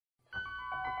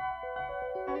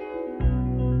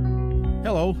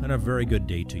Hello, and a very good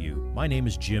day to you. My name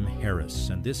is Jim Harris,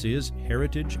 and this is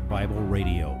Heritage Bible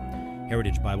Radio.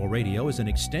 Heritage Bible Radio is an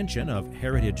extension of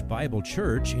Heritage Bible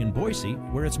Church in Boise,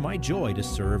 where it's my joy to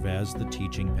serve as the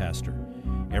teaching pastor.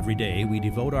 Every day, we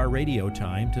devote our radio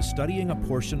time to studying a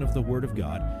portion of the Word of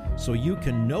God so you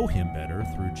can know Him better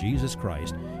through Jesus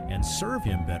Christ and serve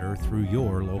Him better through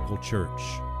your local church.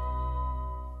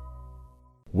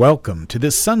 Welcome to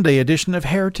this Sunday edition of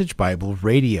Heritage Bible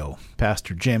Radio.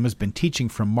 Pastor Jim has been teaching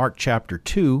from Mark chapter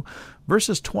 2,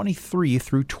 verses 23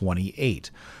 through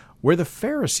 28, where the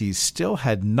Pharisees still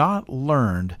had not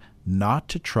learned not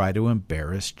to try to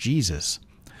embarrass Jesus.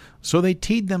 So they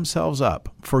teed themselves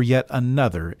up for yet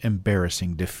another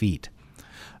embarrassing defeat.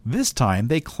 This time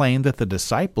they claimed that the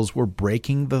disciples were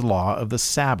breaking the law of the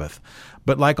Sabbath,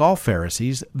 but like all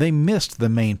Pharisees, they missed the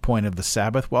main point of the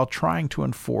Sabbath while trying to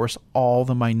enforce all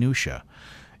the minutiae.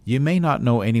 You may not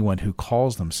know anyone who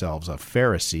calls themselves a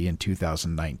Pharisee in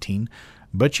 2019,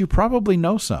 but you probably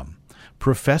know some.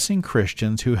 Professing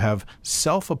Christians who have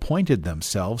self-appointed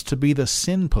themselves to be the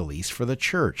sin police for the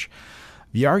church.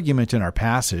 The argument in our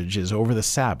passage is over the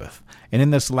Sabbath, and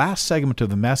in this last segment of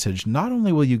the message, not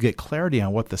only will you get clarity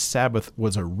on what the Sabbath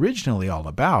was originally all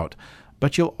about,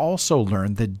 but you'll also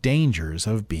learn the dangers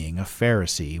of being a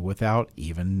Pharisee without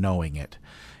even knowing it.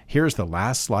 Here's the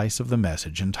last slice of the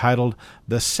message entitled,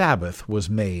 "The Sabbath was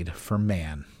made for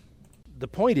man." The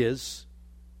point is,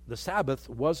 the Sabbath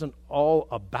wasn't all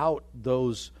about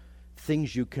those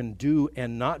things you can do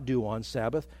and not do on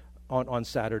Sabbath, on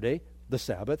Saturday, the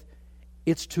Sabbath.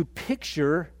 It's to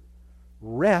picture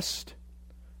rest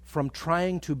from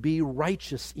trying to be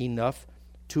righteous enough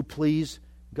to please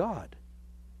God.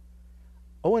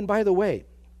 Oh, and by the way,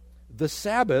 the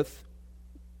Sabbath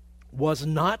was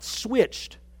not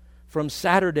switched from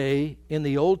Saturday in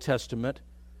the Old Testament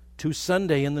to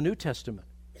Sunday in the New Testament.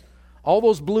 All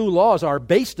those blue laws are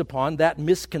based upon that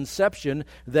misconception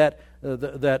that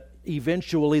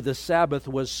eventually the Sabbath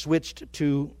was switched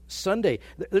to Sunday.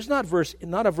 There's not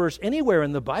a verse anywhere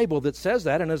in the Bible that says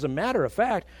that, and as a matter of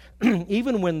fact,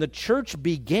 even when the church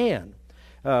began,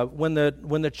 when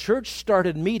the church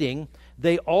started meeting,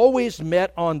 they always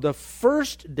met on the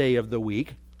first day of the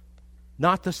week,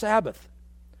 not the Sabbath.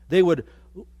 They would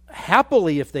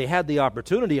happily, if they had the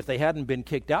opportunity, if they hadn't been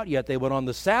kicked out yet, they would on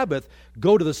the Sabbath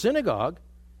go to the synagogue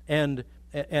and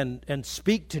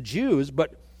speak to Jews,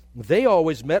 but they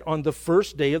always met on the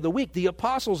first day of the week. The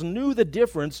apostles knew the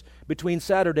difference between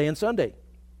Saturday and Sunday.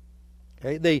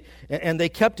 Okay? They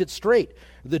kept it straight.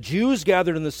 The Jews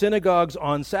gathered in the synagogues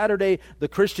on Saturday. The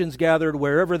Christians gathered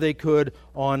wherever they could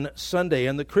on Sunday.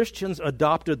 And the Christians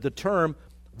adopted the term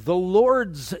the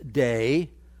Lord's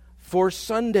Day for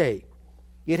Sunday.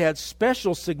 It had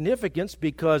special significance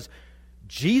because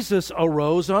Jesus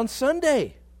arose on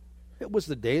Sunday. It was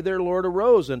the day their Lord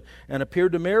arose and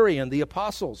appeared to Mary and the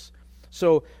apostles.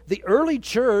 So the early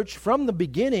church from the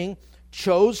beginning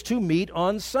chose to meet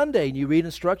on Sunday. And you read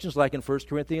instructions like in 1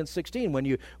 Corinthians 16,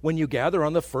 when you gather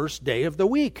on the first day of the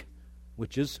week,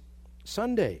 which is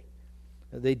Sunday.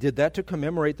 They did that to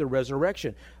commemorate the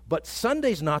resurrection. But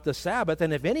Sunday's not the Sabbath,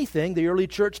 and if anything, the early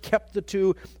church kept the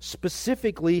two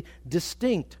specifically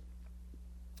distinct.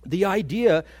 The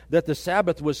idea that the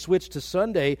Sabbath was switched to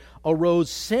Sunday arose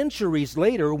centuries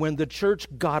later when the church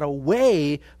got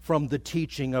away from the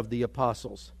teaching of the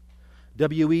apostles.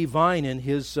 W.E. Vine, in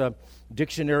his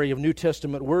Dictionary of New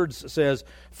Testament Words, says,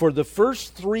 "For the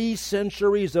first 3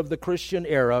 centuries of the Christian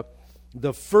era,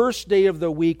 the first day of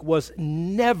the week was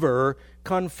never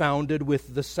confounded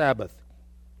with the Sabbath.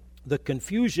 The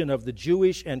confusion of the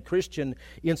Jewish and Christian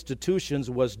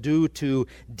institutions was due to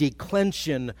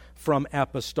declension from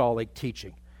apostolic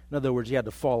teaching." In other words, you had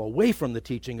to fall away from the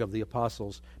teaching of the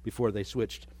apostles before they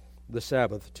switched the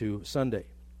Sabbath to Sunday.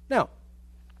 Now,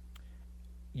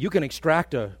 you can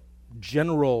extract a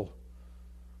general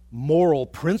moral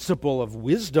principle of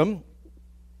wisdom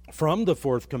from the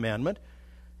fourth commandment.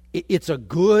 It's a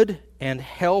good and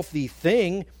healthy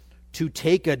thing to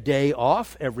take a day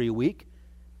off every week.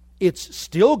 It's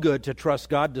still good to trust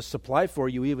God to supply for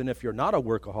you even if you're not a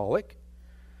workaholic.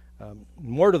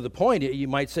 More to the point, you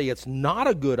might say it's not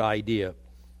a good idea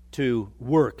to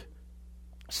work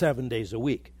 7 days a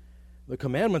week. The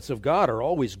commandments of God are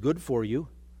always good for you.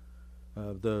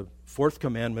 The fourth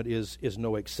commandment is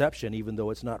no exception, even though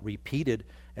it's not repeated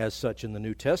as such in the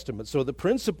New Testament. So the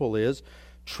principle is,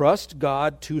 trust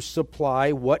God to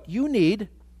supply what you need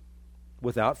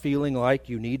without feeling like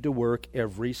you need to work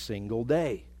every single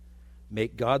day.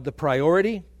 Make God the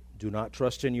priority. Do not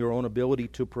trust in your own ability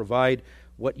to provide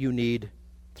what you need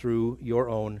through your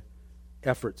own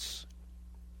efforts.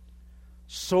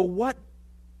 So what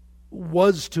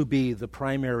was to be the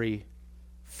primary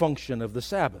function of the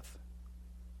Sabbath?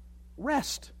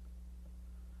 Rest.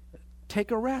 Take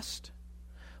a rest.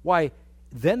 Why,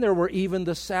 then there were even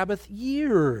the Sabbath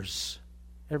years,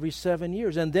 every 7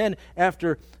 years. And then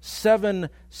after 7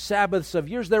 Sabbaths of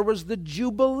years, there was the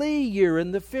Jubilee year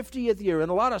and the 50th year.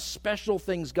 And a lot of special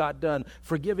things got done,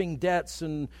 forgiving debts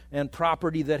and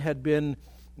property that had been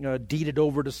deeded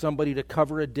over to somebody to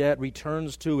cover a debt,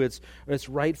 returns to its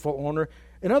rightful owner.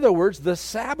 In other words, the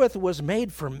Sabbath was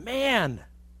made for man,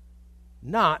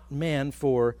 not man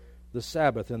for the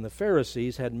Sabbath. And the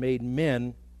Pharisees had made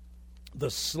men the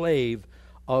slave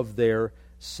of their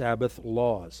Sabbath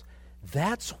laws.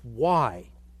 That's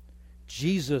why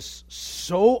Jesus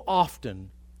so often,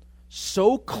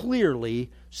 so clearly,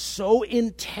 so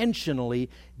intentionally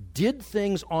did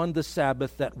things on the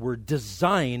Sabbath that were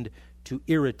designed to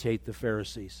irritate the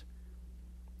Pharisees.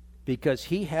 Because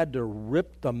he had to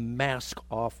rip the mask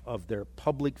off of their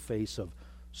public face of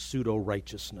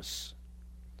pseudo-righteousness.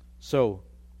 So,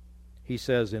 he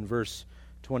says in verse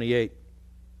 28,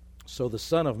 so the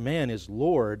Son of Man is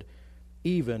Lord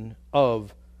even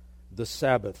of the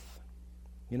Sabbath.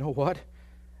 You know what?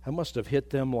 That must have hit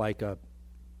them like a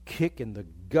kick in the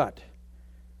gut.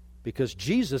 Because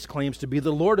Jesus claims to be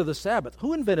the Lord of the Sabbath.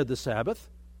 Who invented the Sabbath?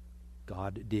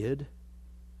 God did.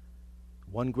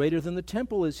 One greater than the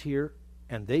temple is here.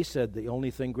 And they said the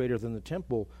only thing greater than the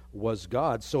temple was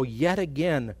God. So yet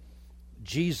again,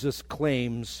 Jesus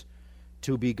claims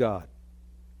to be God.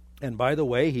 And by the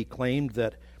way, he claimed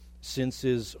that since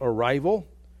his arrival,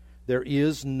 there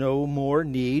is no more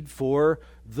need for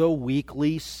the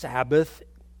weekly Sabbath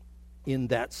in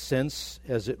that sense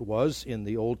as it was in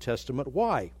the Old Testament.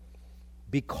 Why?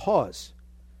 Because,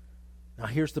 now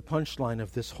here's the punchline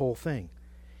of this whole thing,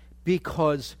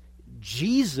 because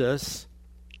Jesus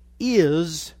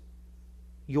is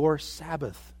your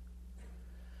Sabbath.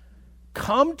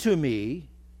 Come to me,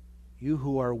 you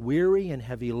who are weary and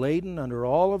heavy laden under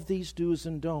all of these do's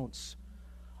and don'ts.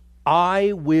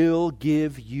 I will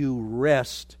give you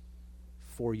rest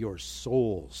for your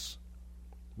souls.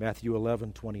 Matthew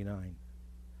 11:29.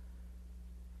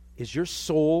 Is your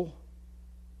soul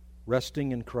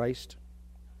resting in Christ?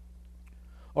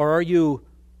 Or are you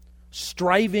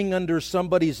striving under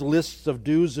somebody's lists of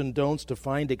do's and don'ts to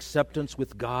find acceptance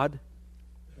with God?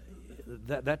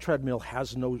 That treadmill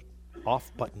has no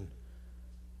off button.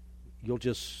 You'll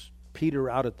just peter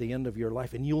out at the end of your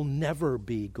life, and you'll never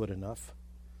be good enough.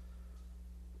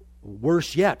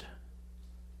 Worse yet,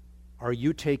 are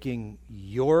you taking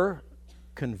your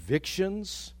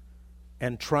convictions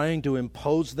and trying to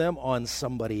impose them on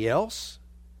somebody else?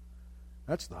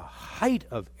 That's the height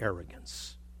of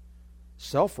arrogance,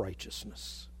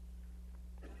 self-righteousness.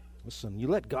 Listen, you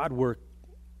let God work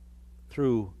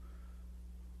through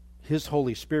His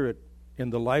Holy Spirit in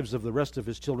the lives of the rest of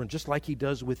His children, just like He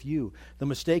does with you. The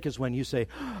mistake is when you say,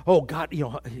 oh God,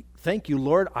 thank you,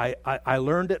 Lord, I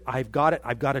learned it, I've got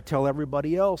to tell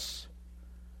everybody else.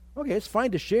 Okay, it's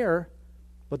fine to share,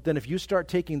 but then if you start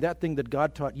taking that thing that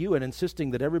God taught you and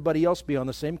insisting that everybody else be on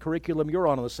the same curriculum you're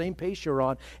on the same pace you're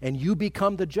on, and you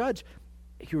become the judge,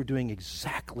 you're doing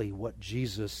exactly what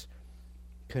Jesus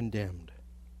condemned.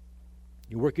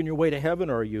 You working your way to heaven,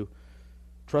 or are you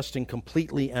trusting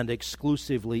completely and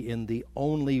exclusively in the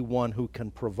only one who can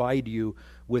provide you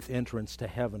with entrance to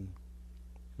heaven,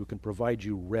 who can provide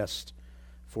you rest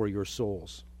for your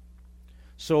souls?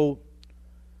 So,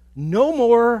 no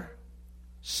more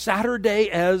Saturday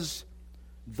as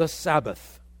the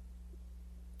Sabbath.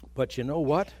 But you know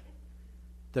what?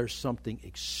 There's something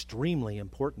extremely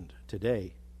important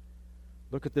today.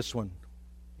 Look at this one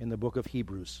in the book of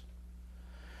Hebrews.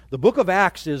 The book of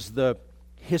Acts is the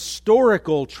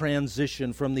historical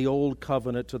transition from the Old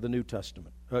Covenant to the New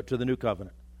Testament, to the New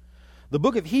Covenant. The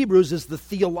book of Hebrews is the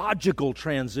theological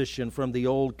transition from the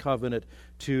Old Covenant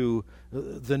to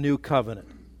the New Covenant.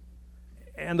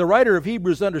 And the writer of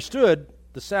Hebrews understood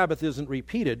the Sabbath isn't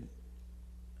repeated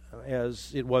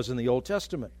as it was in the Old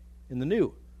Testament, in the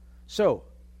New. So,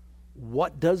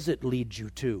 what does it lead you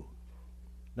to?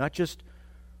 Not just,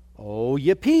 oh,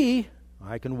 yippee,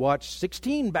 I can watch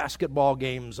 16 basketball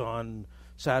games on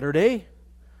Saturday.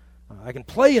 I can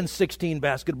play in 16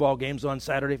 basketball games on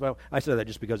Saturday. I say that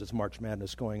just because it's March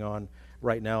Madness going on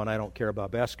right now and I don't care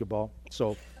about basketball.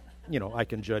 So, I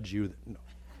can judge you. No.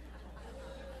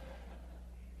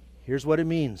 Here's what it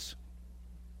means.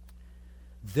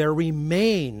 There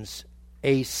remains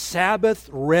a Sabbath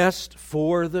rest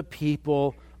for the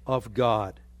people of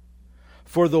God.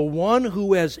 For the one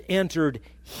who has entered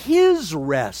His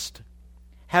rest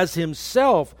has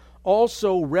himself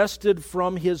also rested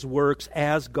from his works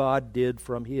as God did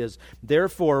from his.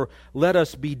 Therefore, let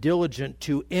us be diligent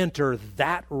to enter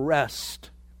that rest.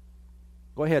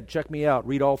 Go ahead, check me out.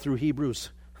 Read all through Hebrews.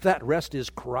 That rest is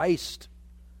Christ.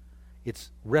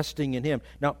 It's resting in him.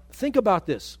 Now, think about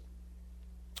this.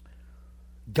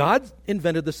 God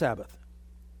invented the Sabbath.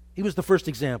 He was the first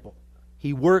example.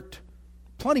 He worked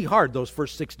plenty hard those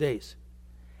first 6 days.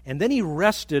 And then he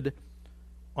rested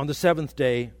on the seventh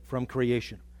day from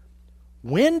creation.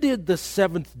 When did the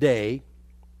seventh day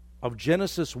of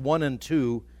Genesis 1 and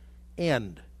 2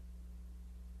 end?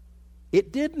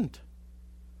 It didn't.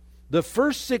 The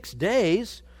first 6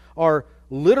 days are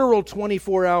literal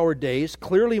 24-hour days,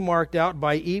 clearly marked out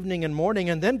by evening and morning,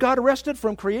 and then God rested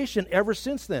from creation ever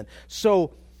since then.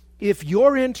 So if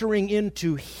you're entering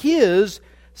into his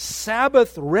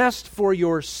Sabbath rest for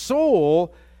your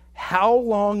soul, how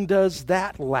long does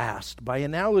that last? By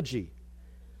analogy,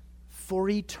 for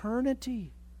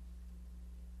eternity.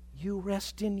 You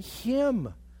rest in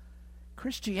him.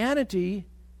 Christianity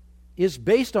is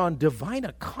based on divine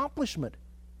accomplishment.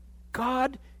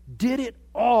 God did it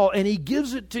all, and he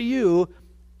gives it to you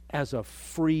as a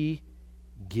free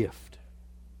gift.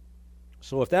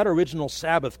 So if that original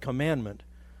Sabbath commandment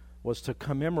was to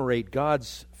commemorate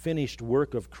God's finished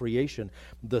work of creation,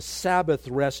 the Sabbath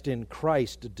rest in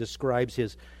Christ describes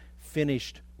his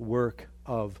finished work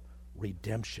of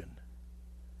redemption.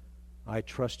 I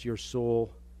trust your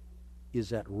soul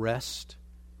is at rest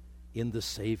in the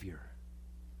Savior.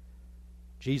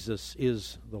 Jesus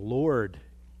is the Lord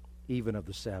even of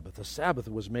the Sabbath. The Sabbath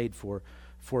was made for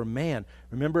man.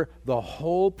 Remember, the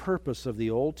whole purpose of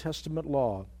the Old Testament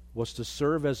law was to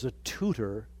serve as a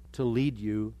tutor to lead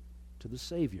you to the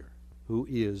Savior, who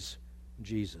is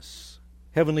Jesus.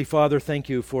 Heavenly Father, thank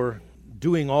you for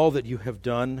doing all that you have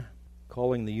done,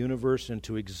 calling the universe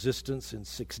into existence in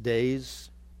 6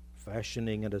 days,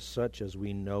 fashioning it as such as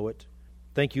we know it.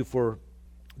 Thank you for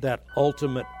that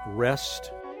ultimate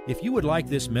rest. If you would like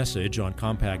this message on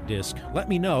compact disc, let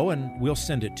me know and we'll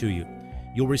send it to you.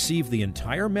 You'll receive the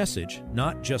entire message,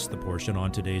 not just the portion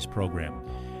on today's program.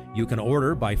 You can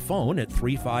order by phone at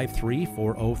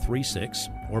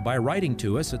 353-4036 or by writing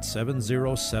to us at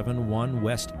 7071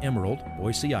 West Emerald,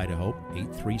 Boise, Idaho,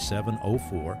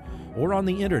 83704, or on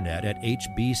the internet at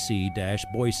hbc-boise.org.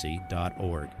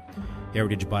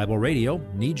 Heritage Bible Radio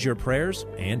needs your prayers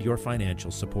and your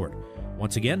financial support.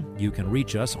 Once again, you can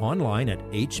reach us online at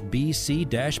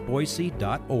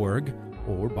hbc-boise.org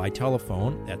or by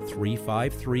telephone at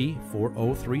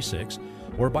 353-4036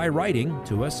 or by writing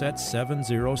to us at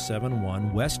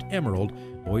 7071 West Emerald,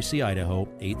 Boise, Idaho,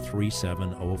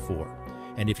 83704.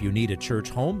 And if you need a church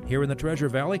home here in the Treasure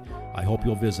Valley, I hope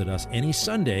you'll visit us any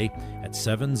Sunday at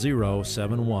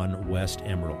 7071 West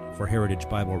Emerald. For Heritage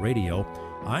Bible Radio,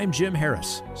 I'm Jim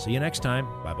Harris. See you next time.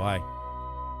 Bye-bye.